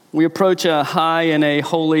We approach a high and a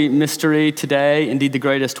holy mystery today, indeed the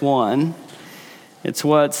greatest one. It's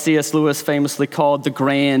what C.S. Lewis famously called the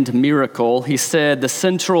grand miracle. He said the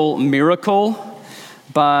central miracle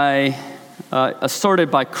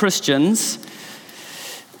asserted by Christians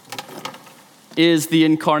is the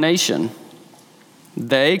incarnation.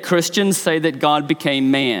 They, Christians, say that God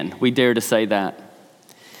became man. We dare to say that.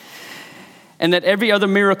 And that every other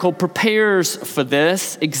miracle prepares for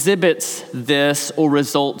this, exhibits this, or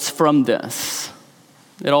results from this.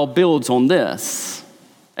 It all builds on this.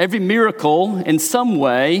 Every miracle, in some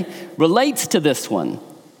way, relates to this one.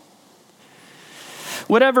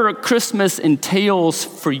 Whatever Christmas entails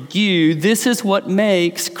for you, this is what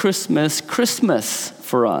makes Christmas Christmas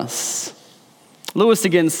for us. Lewis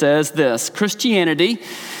again says this: Christianity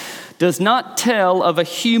does not tell of a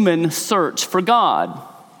human search for God.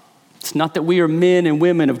 It's not that we are men and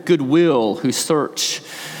women of goodwill who search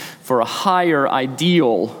for a higher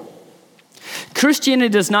ideal. Christianity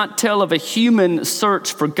does not tell of a human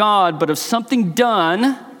search for God, but of something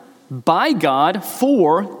done by God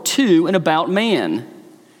for, to, and about man.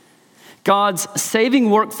 God's saving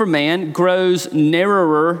work for man grows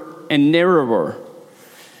narrower and narrower,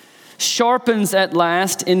 sharpens at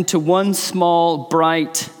last into one small,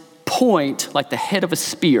 bright point like the head of a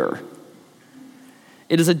spear.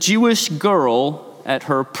 It is a Jewish girl at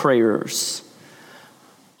her prayers.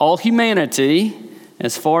 All humanity,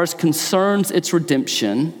 as far as concerns its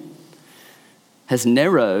redemption, has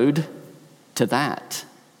narrowed to that.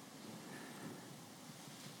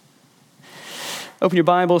 Open your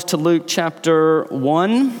Bibles to Luke chapter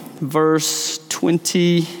 1, verse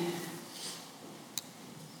 25.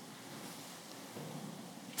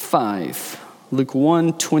 Luke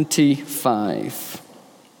 1:25.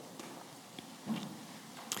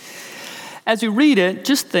 As we read it,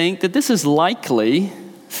 just think that this is likely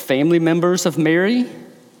family members of Mary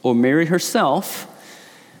or Mary herself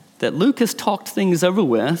that Luke has talked things over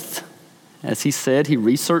with. As he said, he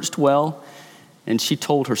researched well, and she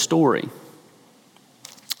told her story.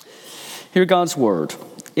 Hear God's word.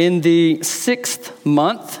 In the 6th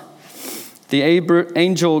month, the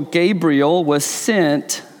angel Gabriel was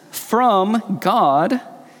sent from God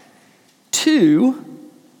to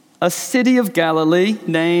a city of Galilee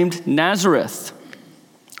named Nazareth,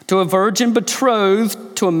 to a virgin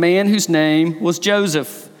betrothed to a man whose name was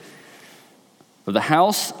Joseph, of the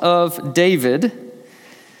house of David.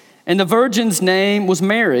 And the virgin's name was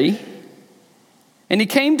Mary. And he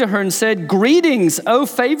came to her and said, "Greetings, O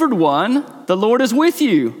favored one, the Lord is with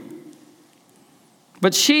you."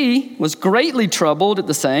 But she was greatly troubled at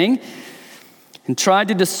the saying and tried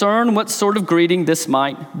to discern what sort of greeting this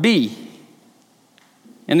might be.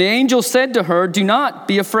 And the angel said to her, "Do not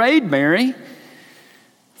be afraid, Mary,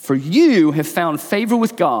 for you have found favor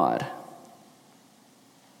with God.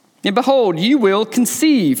 And behold, you will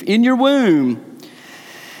conceive in your womb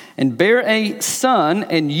and bear a son,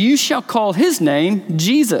 and you shall call his name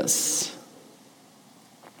Jesus.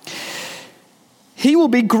 He will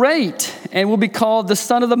be great and will be called the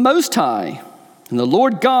Son of the Most High. And the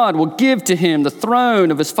Lord God will give to him the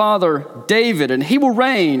throne of his father David, and he will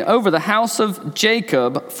reign over the house of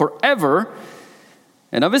Jacob forever,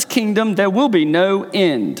 and of his kingdom there will be no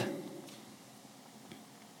end."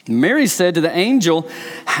 Mary said to the angel,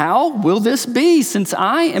 "How will this be, since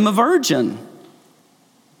I am a virgin?"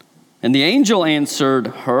 And the angel answered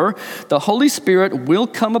her, "The Holy Spirit will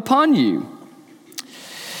come upon you,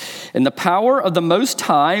 and the power of the Most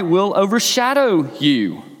High will overshadow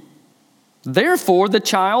you. Therefore, the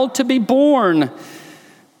child to be born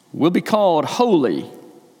will be called Holy,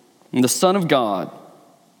 and the Son of God.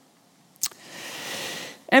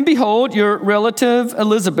 And behold, your relative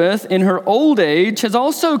Elizabeth, in her old age, has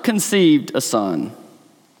also conceived a son.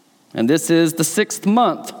 And this is the 6th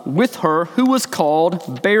month with her who was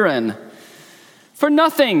called barren. For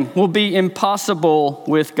nothing will be impossible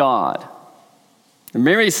with God." And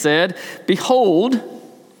Mary said, "Behold,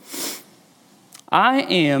 I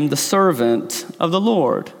am the servant of the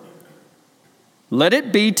Lord. Let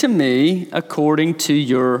it be to me according to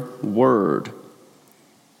your word."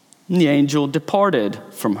 And the angel departed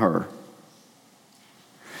from her.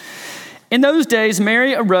 In those days,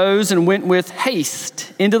 Mary arose and went with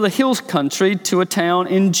haste into the hill country to a town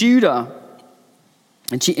in Judah.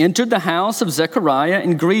 And she entered the house of Zechariah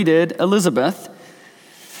and greeted Elizabeth.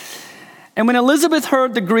 And when Elizabeth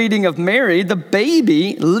heard the greeting of Mary, the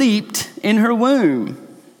baby leaped in her womb.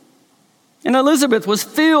 And Elizabeth was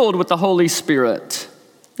filled with the Holy Spirit.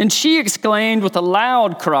 And she exclaimed with a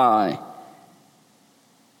loud cry,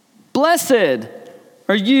 "Blessed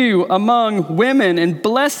are you among women, and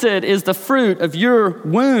blessed is the fruit of your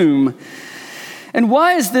womb. And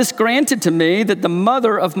why is this granted to me, that the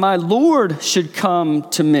mother of my Lord should come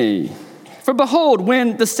to me? For behold,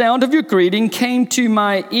 when the sound of your greeting came to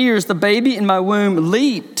my ears, the baby in my womb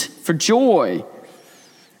leaped for joy.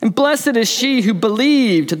 And blessed is she who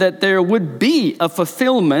believed that there would be a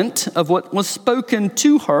fulfillment of what was spoken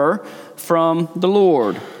to her from the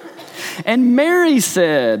Lord. And Mary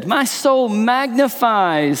said, my soul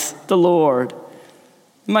magnifies the Lord.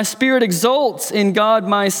 My spirit exults in God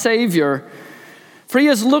my Savior. For he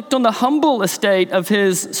has looked on the humble estate of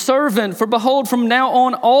his servant. For behold, from now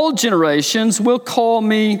on all generations will call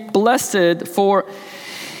me blessed. For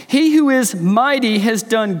he who is mighty has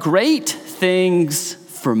done great things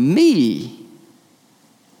for me.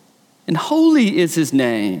 And holy is his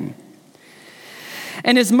name.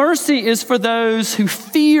 And his mercy is for those who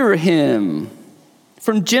fear him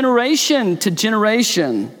from generation to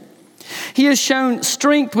generation. He has shown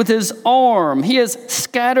strength with his arm. He has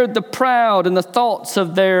scattered the proud in the thoughts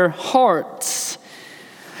of their hearts.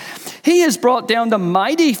 He has brought down the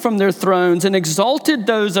mighty from their thrones and exalted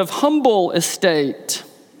those of humble estate.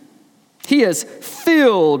 He has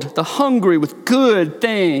filled the hungry with good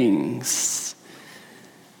things,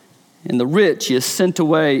 and the rich he has sent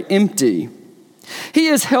away empty. He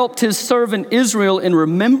has helped his servant Israel in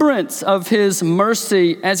remembrance of his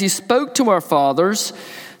mercy, as he spoke to our fathers,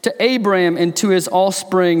 to Abraham and to his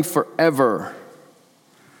offspring forever.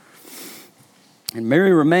 And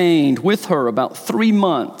Mary remained with her about 3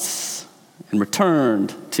 months and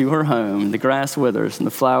returned to her home. The grass withers and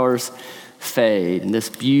the flowers fade, and this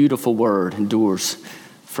beautiful word endures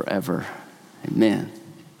forever. Amen.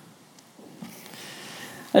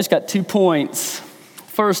 I just got 2 points.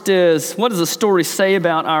 First is, what does the story say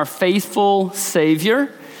about our faithful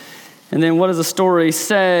Savior? And then what does the story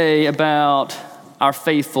say about our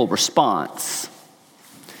faithful response?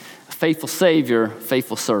 A faithful Savior,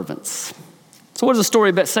 faithful servants. So what does the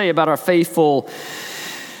story say about our faithful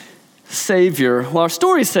Savior? Well, our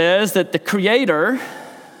story says that the Creator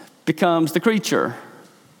becomes the creature.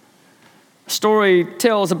 The story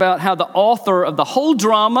tells about how the author of the whole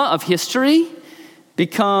drama of history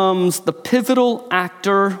becomes the pivotal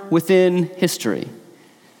actor within history.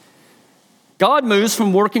 God moves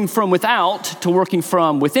from working from without to working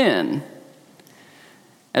from within.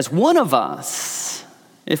 As one of us,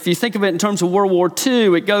 if you think of it in terms of World War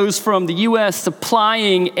II, it goes from the U.S.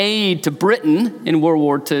 supplying aid to Britain in World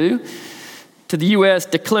War II to the U.S.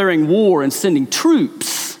 declaring war and sending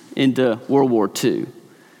troops into World War II.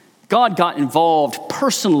 God got involved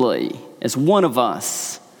personally as one of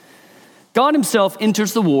us. God himself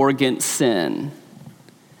enters the war against sin.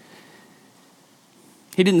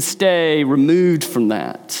 He didn't stay removed from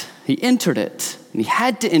that. He entered it, and he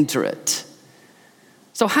had to enter it.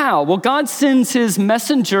 So how? Well, God sends his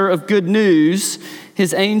messenger of good news,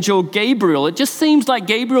 his angel Gabriel. It just seems like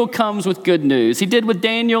Gabriel comes with good news. He did with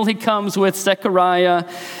Daniel, he comes with Zechariah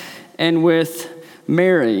and with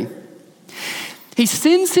Mary. He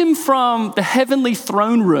sends him from the heavenly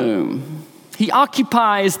throne room. He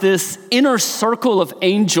occupies this inner circle of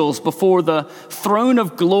angels before the throne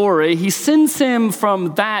of glory. He sends him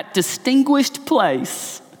from that distinguished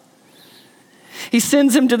place. He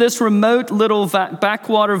sends him to this remote little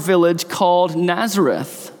backwater village called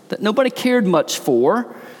Nazareth that nobody cared much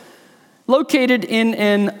for, located in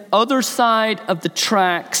an other side of the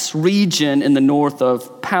tracks region in the north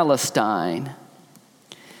of Palestine.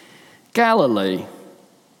 Galilee,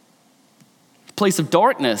 place of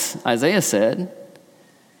darkness, Isaiah said.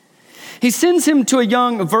 He sends him to a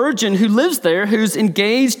young virgin who lives there, who's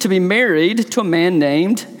engaged to be married to a man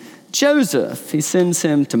named Joseph. He sends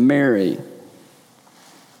him to Mary.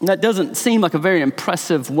 That doesn't seem like a very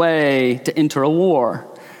impressive way to enter a war,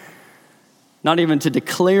 not even to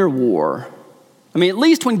declare war. I mean, at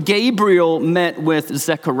least when Gabriel met with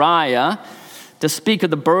Zechariah to speak of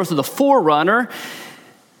the birth of the forerunner,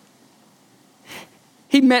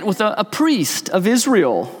 he met with a priest of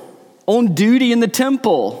Israel on duty in the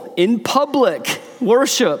temple, in public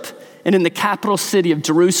worship, and in the capital city of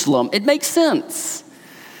Jerusalem. It makes sense.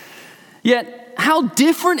 Yet, how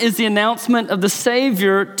different is the announcement of the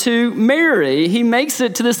Savior to Mary? He makes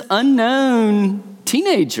it to this unknown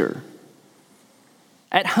teenager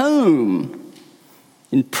at home,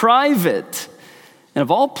 in private, and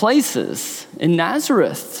of all places, in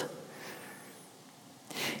Nazareth.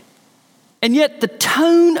 And yet the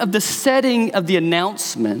tone of the setting of the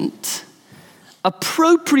announcement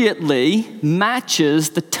appropriately matches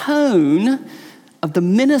the tone of the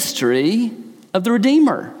ministry of the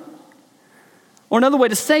Redeemer. Or another way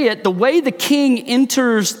to say it, the way the king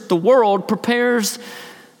enters the world prepares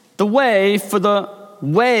the way for the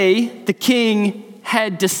way the king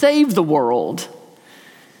had to save the world.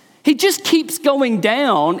 just keeps going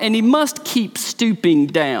down, and he must keep stooping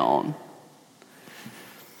down.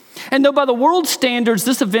 And though by the world's standards,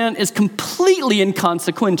 this event is completely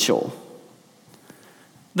inconsequential,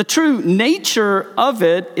 the true nature of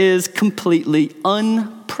it is completely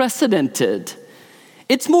unprecedented.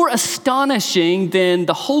 It's more astonishing than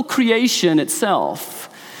the whole creation itself.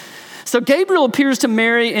 So Gabriel appears to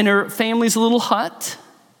Mary in her family's little hut.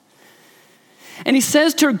 And he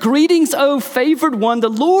says to her, "Greetings, O favored one, the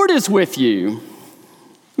Lord is with you."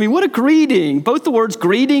 I mean, what a greeting. Both the words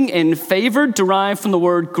greeting and favored derive from the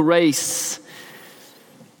word grace.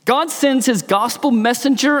 God sends his gospel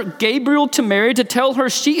messenger, Gabriel, to Mary to tell her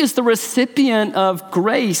she is the recipient of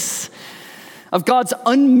grace, of God's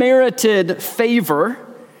unmerited favor.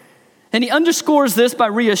 And he underscores this by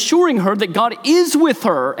reassuring her that God is with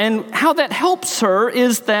her. And how that helps her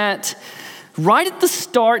is that right at the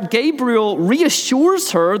start, Gabriel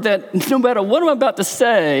reassures her that no matter what I'm about to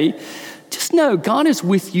say, just know God is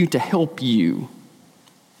with you to help you.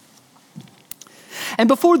 And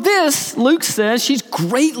before this, Luke says she's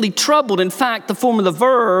greatly troubled. In fact, the form of the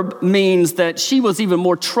verb means that she was even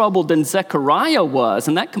more troubled than Zechariah was,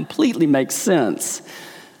 and that completely makes sense.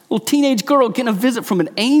 A little teenage girl getting a visit from an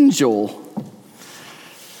angel.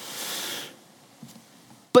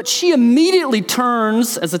 But she immediately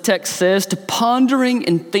turns, as the text says, to pondering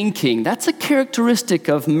and thinking. That's a characteristic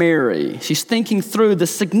of Mary. She's thinking through the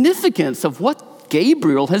significance of what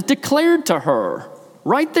Gabriel has declared to her,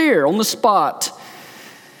 right there on the spot.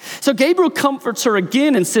 So Gabriel comforts her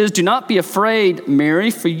again and says, "Do not be afraid, Mary,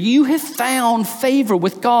 for you have found favor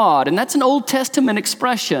with God." And that's an Old Testament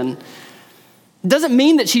expression. It doesn't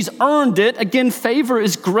mean that she's earned it. Again, favor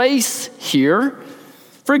is grace here.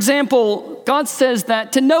 For example, God says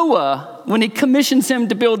that to Noah when he commissions him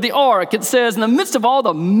to build the ark. It says, in the midst of all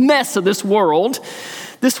the mess of this world,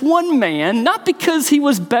 this one man, not because he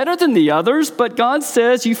was better than the others, but God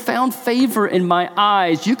says, "You found favor in my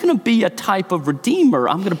eyes. You're going to be a type of redeemer.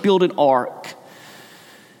 I'm going to build an ark."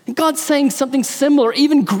 And God's saying something similar,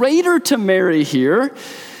 even greater to Mary here.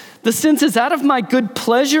 The sense is, out of my good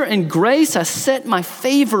pleasure and grace, I set my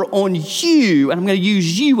favor on you, and I'm going to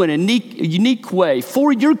use you in a unique way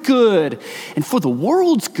for your good and for the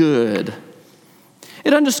world's good.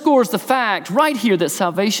 It underscores the fact right here that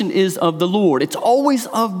salvation is of the Lord. It's always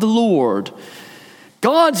of the Lord.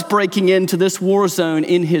 God's breaking into this war zone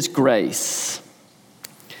in his grace.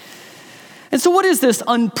 And so what is this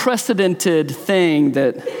unprecedented thing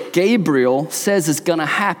that Gabriel says is going to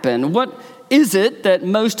happen? What is it that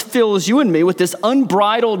most fills you and me with this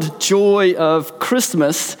unbridled joy of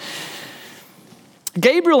Christmas?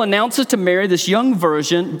 Gabriel announces to Mary, this young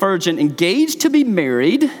virgin engaged to be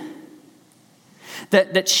married,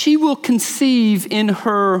 that she will conceive in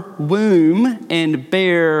her womb and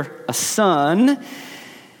bear a son,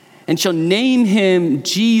 and shall name him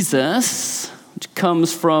Jesus, which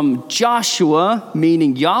comes from Joshua,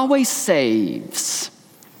 meaning Yahweh saves.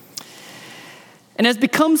 And as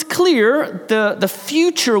becomes clear, the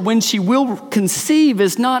future when she will conceive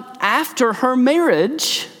is not after her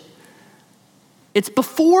marriage. It's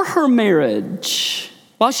before her marriage,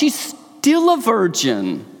 while she's still a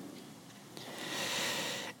virgin.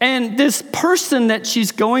 And this person that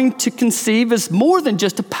she's going to conceive is more than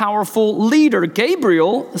just a powerful leader.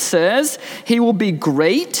 Gabriel says he will be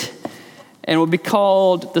great and will be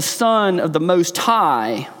called the Son of the Most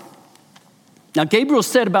High. Now, Gabriel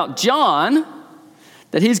said about John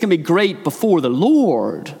that he's going to be great before the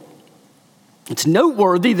Lord. It's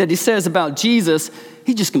noteworthy that he says about Jesus,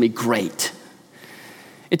 he's just going to be great.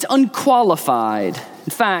 It's unqualified. In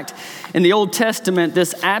fact, in the Old Testament,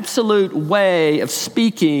 this absolute way of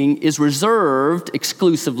speaking is reserved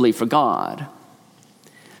exclusively for God.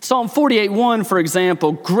 Psalm 48:1, for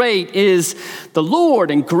example, "Great is the Lord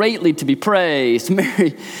and greatly to be praised."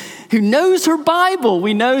 Mary, who knows her Bible,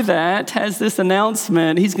 we know that, has this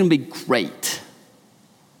announcement, he's going to be great.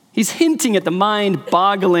 He's hinting at the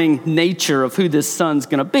mind-boggling nature of who this son's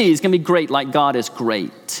going to be. He's going to be great like God is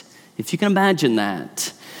great, if you can imagine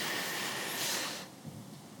that.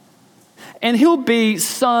 And he'll be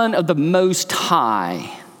Son of the Most High.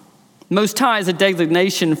 Most High is a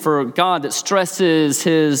designation for God that stresses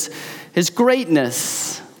his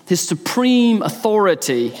greatness, his supreme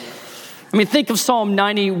authority. I mean, think of Psalm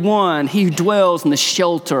 91. He who dwells in the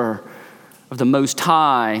shelter of the Most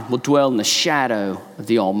High will dwell in the shadow of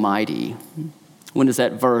the Almighty. When does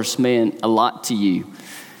that verse mean a lot to you?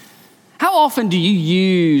 How often do you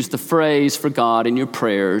use the phrase for God in your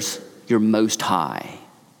prayers, "You're Most High"?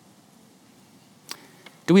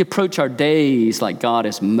 Do we approach our days like God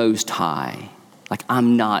is Most High? Like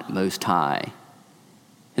I'm not Most High?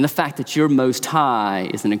 and the fact that you're most high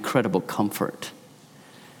is an incredible comfort.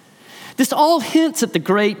 This all hints at the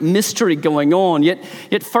great mystery going on, yet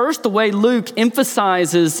first the way Luke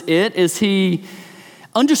emphasizes it is he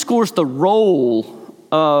underscores the role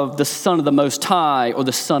of the Son of the Most High or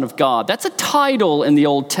the Son of God. That's a title in the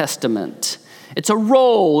Old Testament. It's a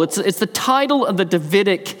role. It's the title of the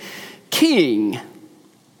Davidic king.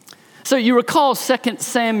 So you recall 2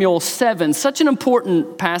 Samuel 7, such an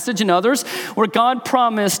important passage and others, where God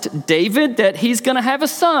promised David that he's going to have a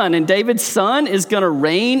son, and David's son is going to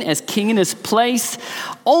reign as king in his place,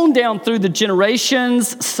 on down through the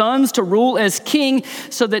generations, sons to rule as king,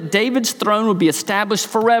 so that David's throne would be established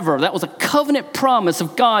forever. That was a covenant promise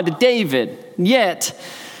of God to David. Yet,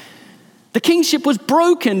 the kingship was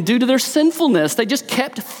broken due to their sinfulness. They just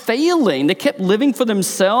kept failing. They kept living for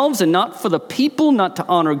themselves and not for the people, not to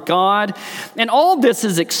honor God. And all this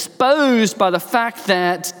is exposed by the fact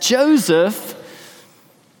that Joseph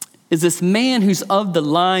is this man who's of the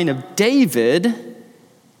line of David,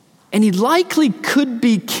 and he likely could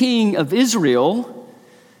be king of Israel,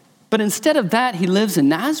 but instead of that, he lives in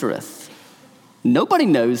Nazareth. Nobody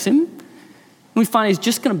knows him. We find he's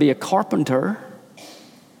just going to be a carpenter.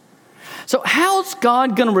 So how's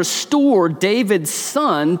God going to restore David's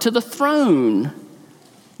son to the throne?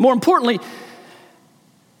 More importantly,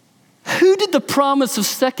 who did the promise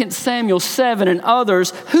of 2 Samuel 7 and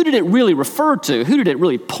others, who did it really refer to? Who did it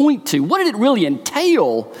really point to? What did it really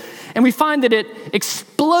entail? And we find that it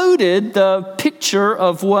exploded the picture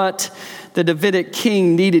of what the Davidic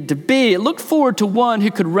king needed to be. It looked forward to one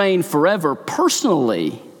who could reign forever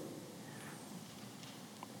personally.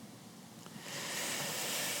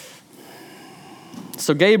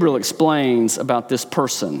 So Gabriel explains about this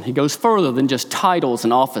person. He goes further than just titles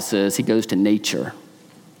and offices. He goes to nature.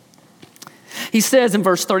 He says in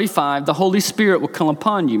verse 35, the Holy Spirit will come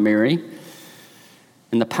upon you, Mary,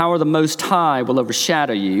 and the power of the Most High will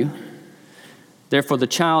overshadow you. Therefore, the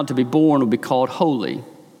child to be born will be called Holy,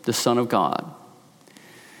 the Son of God.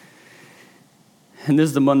 And this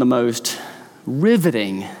is one of the most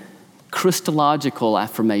riveting Christological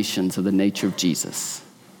affirmations of the nature of Jesus.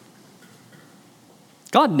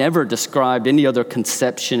 God never described any other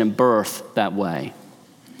conception and birth that way.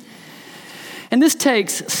 And this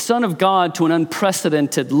takes Son of God to an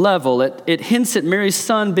unprecedented level. It hints at Mary's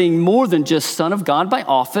son being more than just Son of God by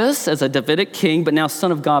office as a Davidic king, but now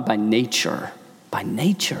Son of God by nature. By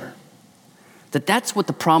nature. That's what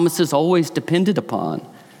the promises always depended upon.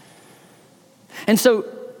 And so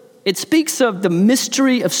it speaks of the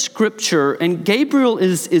mystery of Scripture, and Gabriel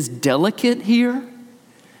is delicate here,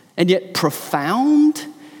 and yet profound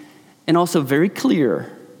and also very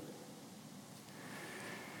clear.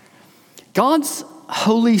 God's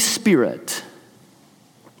Holy Spirit,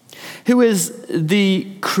 who is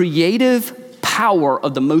the creative power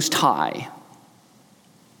of the Most High,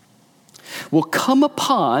 will come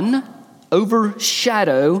upon,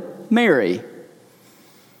 overshadow Mary.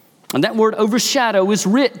 And that word overshadow is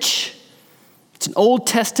rich. It's an Old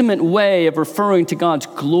Testament way of referring to God's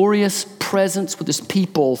glorious presence with his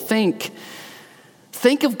people. Think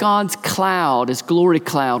of God's cloud, his glory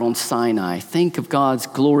cloud on Sinai. Think of God's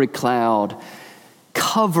glory cloud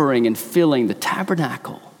covering and filling the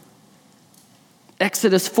tabernacle.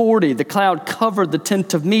 Exodus 40, the cloud covered the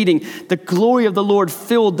tent of meeting. The glory of the Lord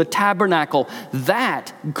filled the tabernacle.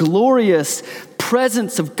 That glorious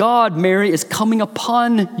presence of God, Mary, is coming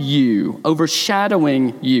upon you,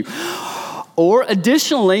 overshadowing you. Or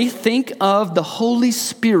additionally, think of the Holy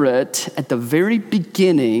Spirit at the very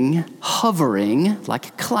beginning, hovering like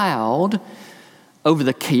a cloud over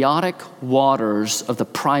the chaotic waters of the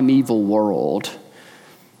primeval world,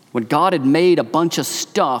 when God had made a bunch of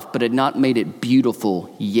stuff but had not made it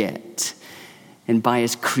beautiful yet. And by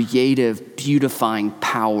his creative, beautifying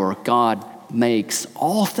power, God makes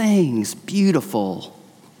all things beautiful.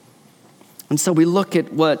 And so we look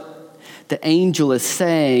at what the angel is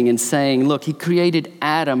saying, look, he created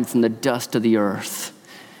Adam from the dust of the earth.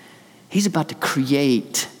 He's about to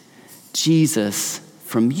create Jesus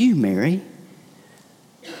from you, Mary.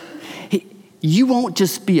 You won't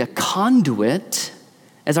just be a conduit.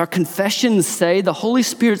 As our confessions say, the Holy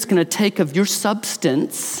Spirit's going to take of your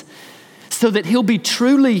substance so that he'll be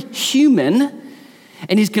truly human,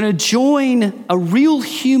 and he's going to join a real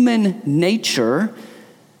human nature.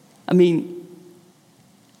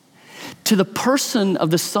 To the person of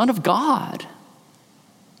the Son of God,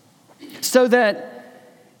 so that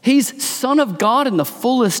he's Son of God in the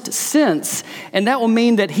fullest sense, and that will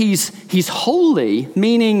mean that he's holy,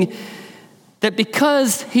 meaning that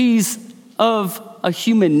because he's of a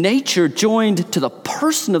human nature joined to the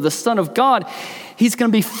person of the Son of God, he's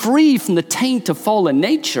going to be free from the taint of fallen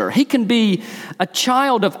nature. He can be a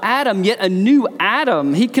child of Adam, yet a new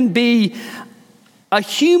Adam. He can be a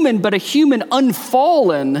human, but a human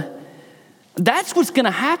unfallen. That's what's going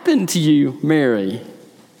to happen to you, Mary.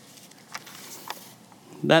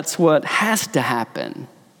 That's what has to happen.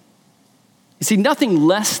 You see, nothing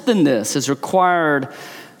less than this is required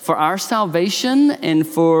for our salvation and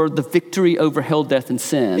for the victory over hell, death, and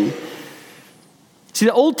sin. See,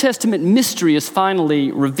 the Old Testament mystery is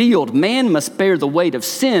finally revealed. Man must bear the weight of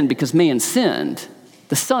sin because man sinned.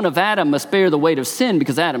 The son of Adam must bear the weight of sin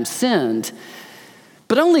because Adam sinned.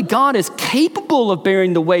 But only God is capable of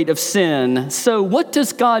bearing the weight of sin. So what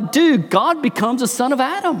does God do? God becomes a son of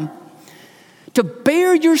Adam to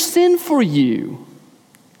bear your sin for you.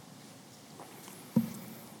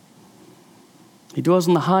 He dwells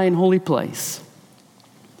in the high and holy place,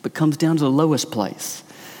 but comes down to the lowest place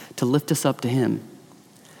to lift us up to him.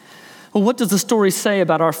 Well, what does the story say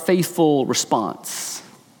about our faithful response?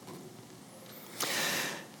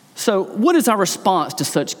 So, what is our response to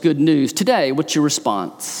such good news? Today, what's your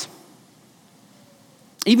response?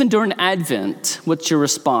 Even during Advent, what's your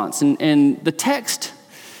response? And the text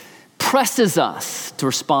presses us to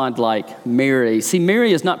respond like Mary. See,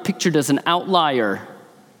 Mary is not pictured as an outlier.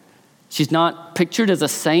 She's not pictured as a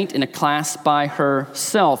saint in a class by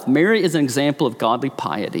herself. Mary is an example of godly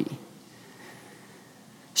piety.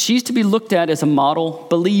 She's to be looked at as a model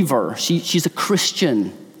believer. She's a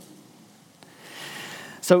Christian.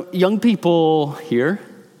 So young people here,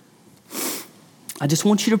 I just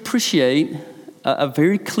want you to appreciate a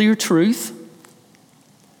very clear truth.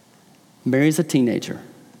 Mary's a teenager.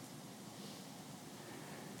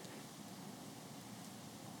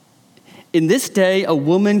 In this day, a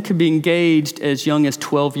woman could be engaged as young as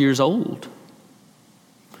 12 years old.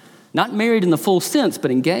 Not married in the full sense,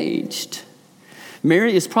 but engaged.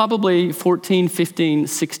 Mary is probably 14, 15,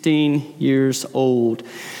 16 years old.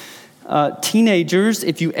 Teenagers,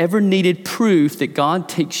 if you ever needed proof that God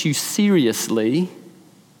takes you seriously,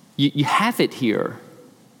 you have it here.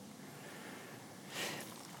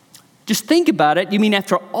 Just think about it. You mean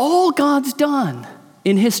after all God's done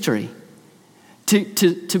in history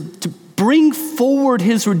to bring forward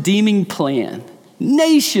his redeeming plan,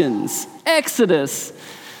 nations, Exodus,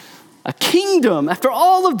 a kingdom, after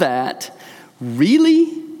all of that,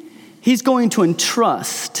 really, he's going to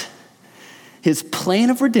entrust his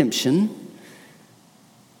plan of redemption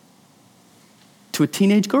to a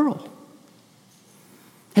teenage girl.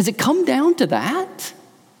 Has it come down to that?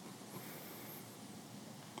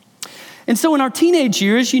 And so in our teenage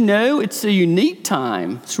years, you know, it's a unique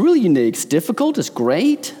time. It's really unique. It's difficult. It's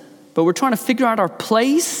great. But we're trying to figure out our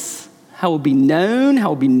place, how we'll be known, how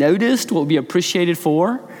we'll be noticed, what we'll be appreciated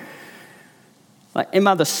for. Like, am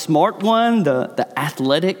I the smart one, the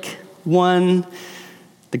athletic one,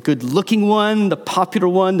 the good-looking one, the popular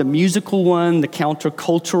one, the musical one, the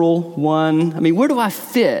countercultural one? I mean, where do I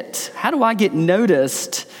fit? How do I get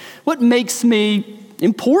noticed? What makes me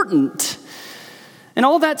important? And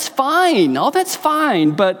all that's fine,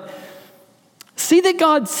 but see that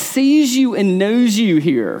God sees you and knows you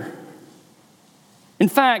here. In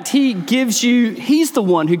fact, he's the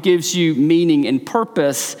one who gives you meaning and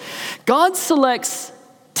purpose. God selects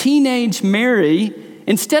teenage Mary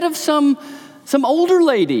instead of some older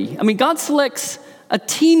lady. I mean, God selects a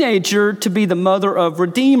teenager to be the mother of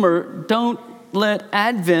Redeemer. Don't let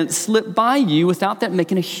Advent slip by you without that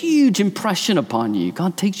making a huge impression upon you.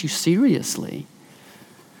 God takes you seriously.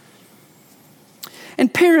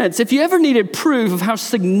 And parents, if you ever needed proof of how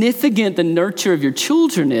significant the nurture of your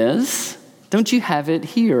children is, don't you have it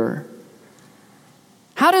here?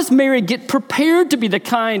 How does Mary get prepared to be the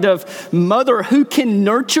kind of mother who can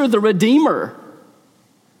nurture the Redeemer?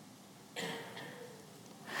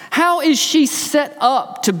 How is she set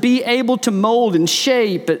up to be able to mold and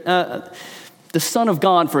shape the Son of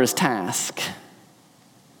God for his task?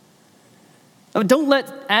 Don't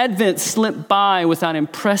let Advent slip by without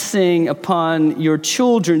impressing upon your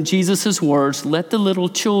children Jesus' words, "Let the little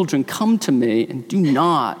children come to me and do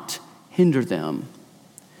not hinder them."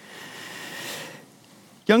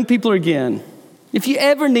 Young people, again, if you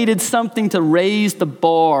ever needed something to raise the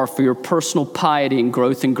bar for your personal piety and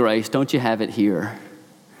growth in grace, don't you have it here?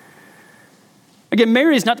 Again,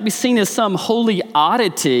 Mary is not to be seen as some holy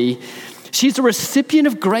oddity. She's a recipient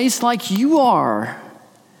of grace like you are.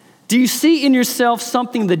 Do you see in yourself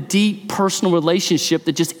something, the deep personal relationship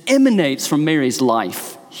that just emanates from Mary's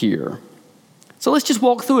life here? So let's just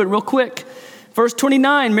walk through it real quick. Verse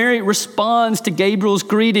 29, Mary responds to Gabriel's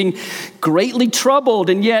greeting, greatly troubled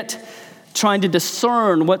and yet trying to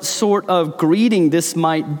discern what sort of greeting this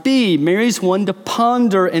might be. Mary's one to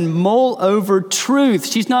ponder and mull over truth.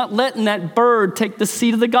 She's not letting that bird take the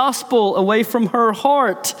seed of the gospel away from her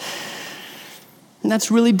heart. And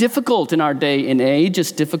that's really difficult in our day and age.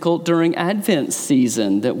 It's difficult during Advent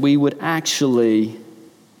season that we would actually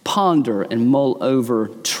ponder and mull over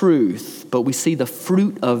truth. But we see the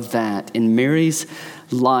fruit of that in Mary's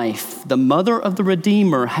life. The mother of the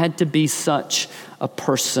Redeemer had to be such a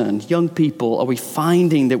person. Young people, are we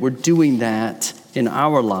finding that we're doing that in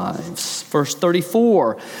our lives? Verse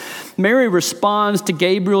 34, Mary responds to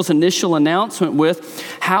Gabriel's initial announcement with,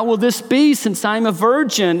 "How will this be since I'm a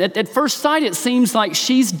virgin?" At first sight, it seems like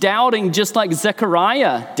she's doubting just like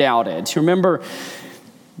Zechariah doubted. You remember,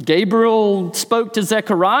 Gabriel spoke to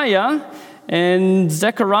Zechariah, and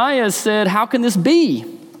Zechariah said, "How can this be?"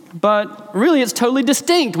 But really, it's totally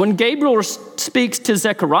distinct. When Gabriel speaks to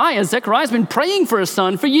Zechariah, Zechariah's been praying for a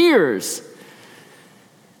son for years.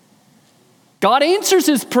 God answers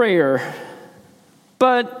his prayer,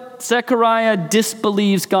 but Zechariah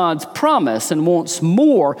disbelieves God's promise and wants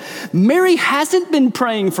more. Mary hasn't been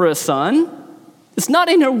praying for a son. It's not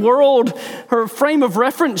in her world, her frame of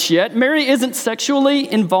reference yet. Mary isn't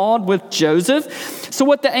sexually involved with Joseph. So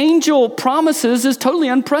what the angel promises is totally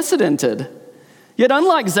unprecedented. Yet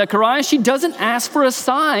unlike Zechariah, she doesn't ask for a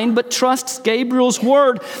sign, but trusts Gabriel's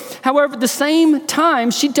word. However, at the same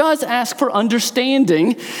time, she does ask for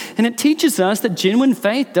understanding, and it teaches us that genuine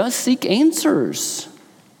faith does seek answers.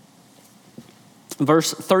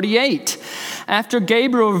 Verse 38, after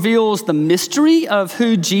Gabriel reveals the mystery of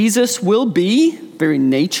who Jesus will be, very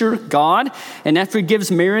nature, God, and after he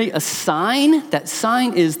gives Mary a sign, that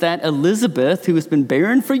sign is that Elizabeth, who has been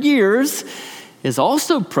barren for years, is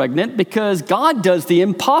also pregnant because God does the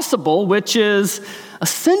impossible, which is a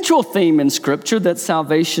central theme in Scripture, that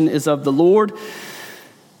salvation is of the Lord.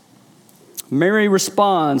 Mary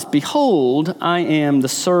responds, "Behold, I am the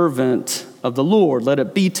servant of the Lord. Let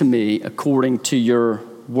it be to me according to your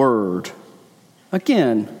word."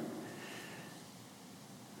 Again,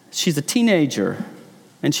 she's a teenager,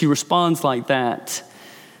 and she responds like that.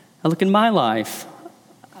 I look in my life.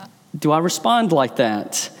 Do I respond like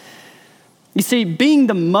that? You see, being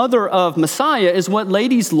the mother of Messiah is what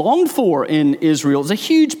ladies longed for in Israel. It's a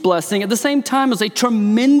huge blessing. At the same time, it's a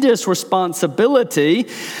tremendous responsibility.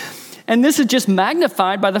 And this is just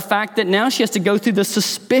magnified by the fact that now she has to go through the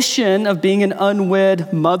suspicion of being an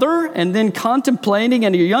unwed mother and then contemplating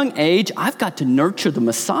at a young age, I've got to nurture the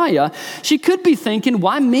Messiah. She could be thinking,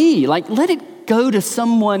 why me? Like, let it go to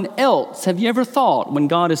someone else. Have you ever thought when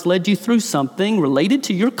God has led you through something related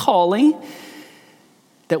to your calling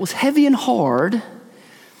that was heavy and hard,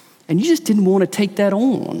 and you just didn't want to take that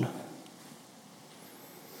on?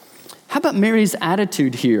 How about Mary's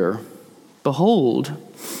attitude here? Behold,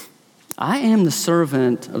 I am the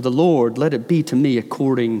servant of the Lord. Let it be to me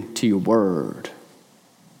according to your word.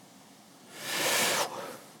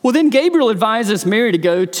 Well, then Gabriel advises Mary to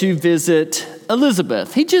go to visit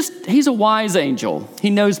Elizabeth. He's a wise angel. He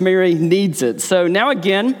knows Mary needs it. So now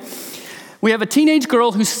again, we have a teenage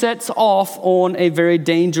girl who sets off on a very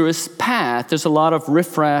dangerous path. There's a lot of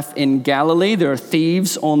riffraff in Galilee. There are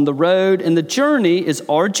thieves on the road, and the journey is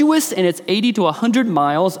arduous, and it's 80 to 100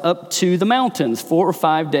 miles up to the mountains, 4 or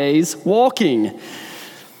 5 days walking.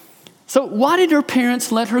 So why did her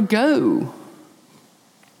parents let her go?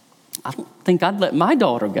 I don't think I'd let my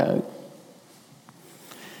daughter go.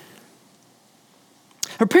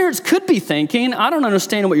 Her parents could be thinking, I don't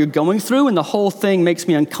understand what you're going through, and the whole thing makes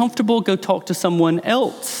me uncomfortable. Go talk to someone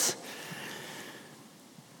else.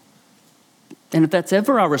 And if that's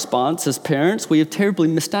ever our response as parents, we have terribly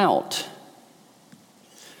missed out.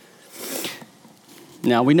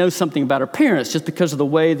 Now, we know something about her parents just because of the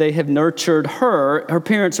way they have nurtured her. Her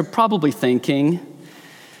parents are probably thinking,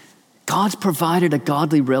 God's provided a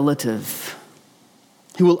godly relative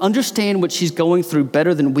who will understand what she's going through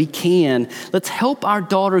better than we can. Let's help our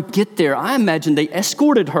daughter get there. I imagine they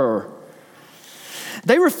escorted her.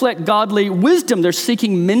 They reflect godly wisdom. They're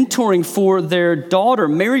seeking mentoring for their daughter.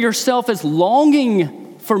 Mary herself is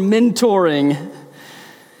longing for mentoring.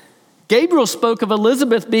 Gabriel spoke of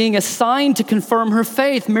Elizabeth being a sign to confirm her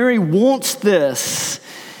faith. Mary wants this.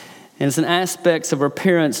 And it's an aspect of her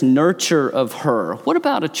parents' nurture of her. What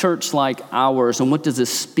about a church like ours, and what does this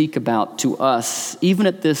speak about to us, even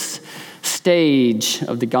at this stage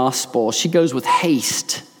of the gospel? She goes with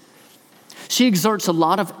haste. She exerts a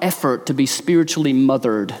lot of effort to be spiritually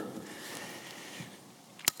mothered.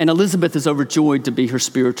 And Elizabeth is overjoyed to be her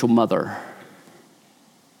spiritual mother.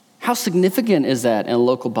 How significant is that in a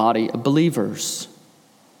local body of believers?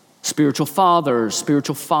 Spiritual fathers,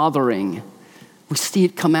 spiritual fathering. We see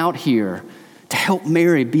it come out here to help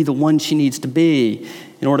Mary be the one she needs to be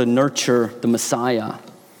in order to nurture the Messiah.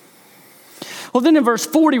 Well, then in verse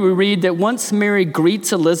 40, we read that once Mary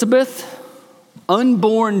greets Elizabeth,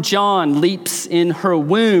 unborn John leaps in her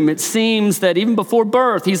womb. It seems that even before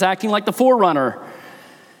birth, he's acting like the forerunner.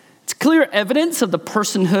 It's clear evidence of the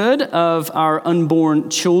personhood of our unborn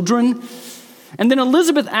children. And then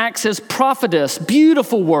Elizabeth acts as prophetess,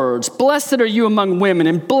 beautiful words. Blessed are you among women,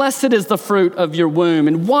 and blessed is the fruit of your womb.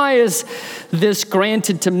 And why is this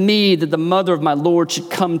granted to me, that the mother of my Lord should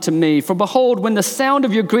come to me? For behold, when the sound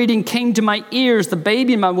of your greeting came to my ears, the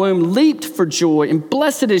baby in my womb leaped for joy. And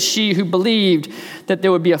blessed is she who believed that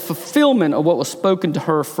there would be a fulfillment of what was spoken to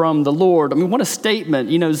her from the Lord. I mean, what a statement.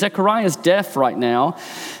 You know, Zechariah's deaf right now.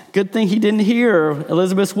 Good thing he didn't hear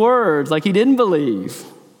Elizabeth's words, like he didn't believe.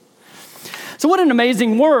 So what an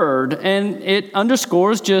amazing word, and it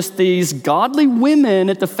underscores just these godly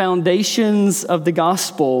women at the foundations of the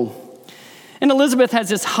gospel. And Elizabeth has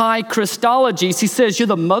this high Christology. She says, you're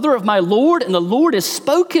the mother of my Lord, and the Lord has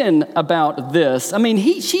spoken about this. I mean,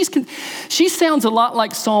 she sounds a lot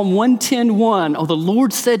like Psalm 110:1. Oh, the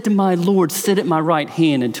Lord said to my Lord, sit at my right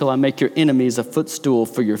hand until I make your enemies a footstool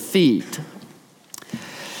for your feet.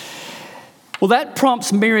 Well, that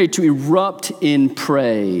prompts Mary to erupt in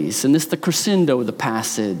praise. And this is the crescendo of the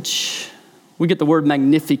passage. We get the word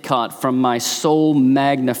Magnificat from my soul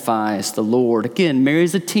magnifies the Lord. Again,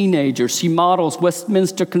 Mary's a teenager. She models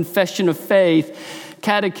Westminster Confession of Faith,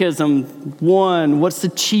 Catechism 1. What's the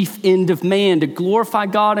chief end of man? To glorify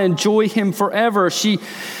God and enjoy him forever.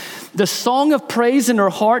 The song of praise in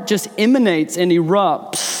her heart just emanates and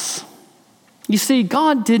erupts. You see,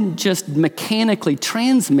 God didn't just mechanically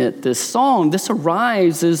transmit this song. This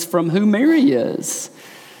arises from who Mary is.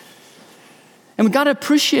 And we've got to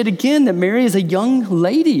appreciate again that Mary is a young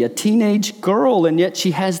lady, a teenage girl, and yet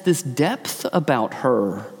she has this depth about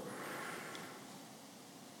her.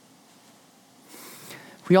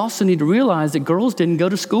 We also need to realize that girls didn't go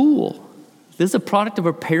to school. This is a product of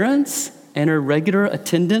her parents and her regular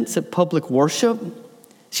attendance at public worship.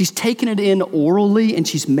 She's taken it in orally and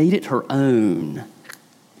she's made it her own.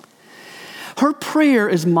 Her prayer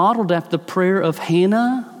is modeled after the prayer of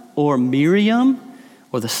Hannah or Miriam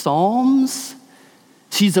or the Psalms.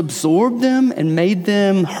 She's absorbed them and made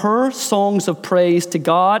them her songs of praise to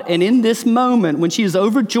God. And in this moment, when she is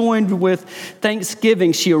overjoyed with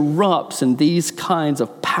thanksgiving, she erupts in these kinds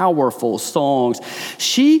of powerful songs.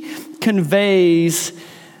 She conveys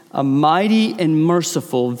a mighty and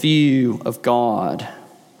merciful view of God,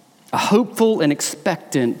 a hopeful and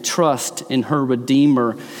expectant trust in her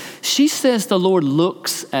Redeemer. She says the Lord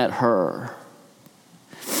looks at her.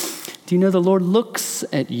 Do you know the Lord looks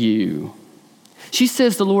at you? She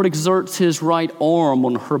says the Lord exerts his right arm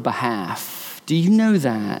on her behalf. Do you know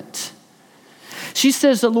that? She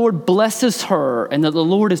says the Lord blesses her and that the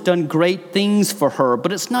Lord has done great things for her.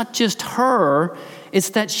 But it's not just her.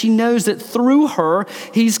 It's that she knows that through her,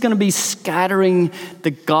 he's going to be scattering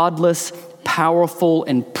the godless, powerful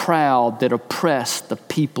and proud that oppress the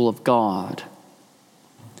people of God.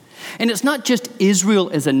 And it's not just Israel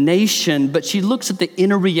as a nation, but she looks at the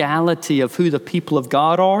inner reality of who the people of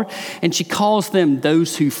God are, and she calls them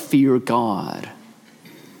those who fear God.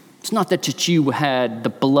 It's not that you had the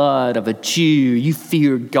blood of a Jew. You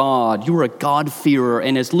feared God. You were a God-fearer.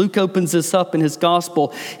 And as Luke opens this up in his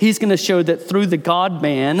gospel, he's going to show that through the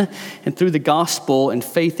God-man and through the gospel and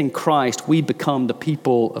faith in Christ, we become the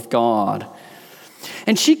people of God.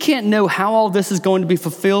 And she can't know how all this is going to be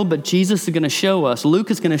fulfilled, but Jesus is going to show us.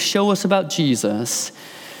 Luke is going to show us about Jesus,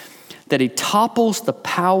 that he topples the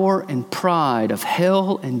power and pride of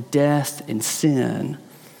hell and death and sin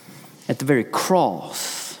at the very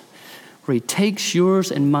cross, where he takes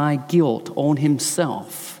yours and my guilt on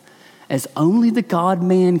himself, as only the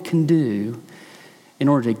God-man can do, in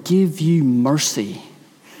order to give you mercy,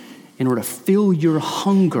 in order to fill your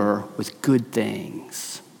hunger with good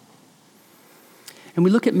things. And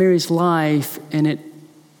we look at Mary's life, and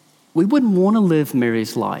we wouldn't want to live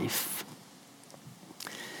Mary's life.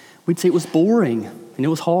 We'd say it was boring, and it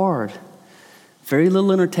was hard. Very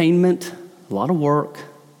little entertainment, a lot of work,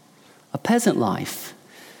 a peasant life.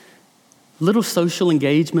 Little social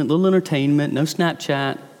engagement, little entertainment, no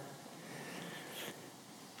Snapchat.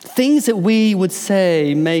 Things that we would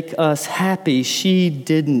say make us happy, she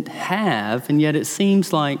didn't have, and yet it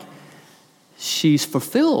seems like she's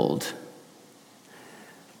fulfilled.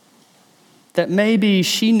 That maybe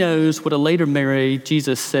she knows what a later Mary,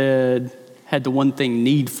 Jesus said, had the one thing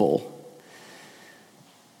needful.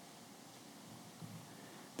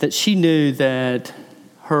 That she knew that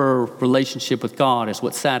her relationship with God is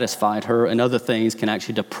what satisfied her, and other things can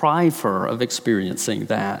actually deprive her of experiencing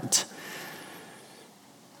that.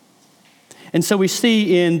 And so we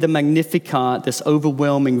see in the Magnificat this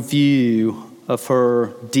overwhelming view of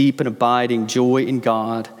her deep and abiding joy in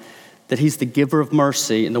God, that he's the giver of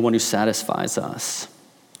mercy and the one who satisfies us.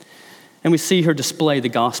 And we see her display the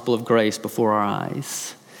gospel of grace before our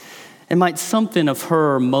eyes. And might something of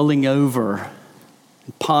her mulling over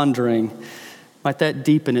and pondering, might that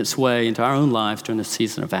deepen its way into our own lives during the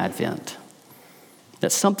season of Advent?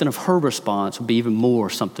 That something of her response will be even more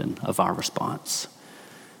something of our response.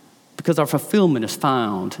 Because our fulfillment is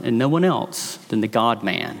found in no one else than the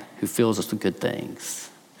God-man who fills us with good things.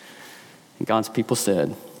 And God's people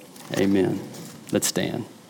said, amen. Let's stand.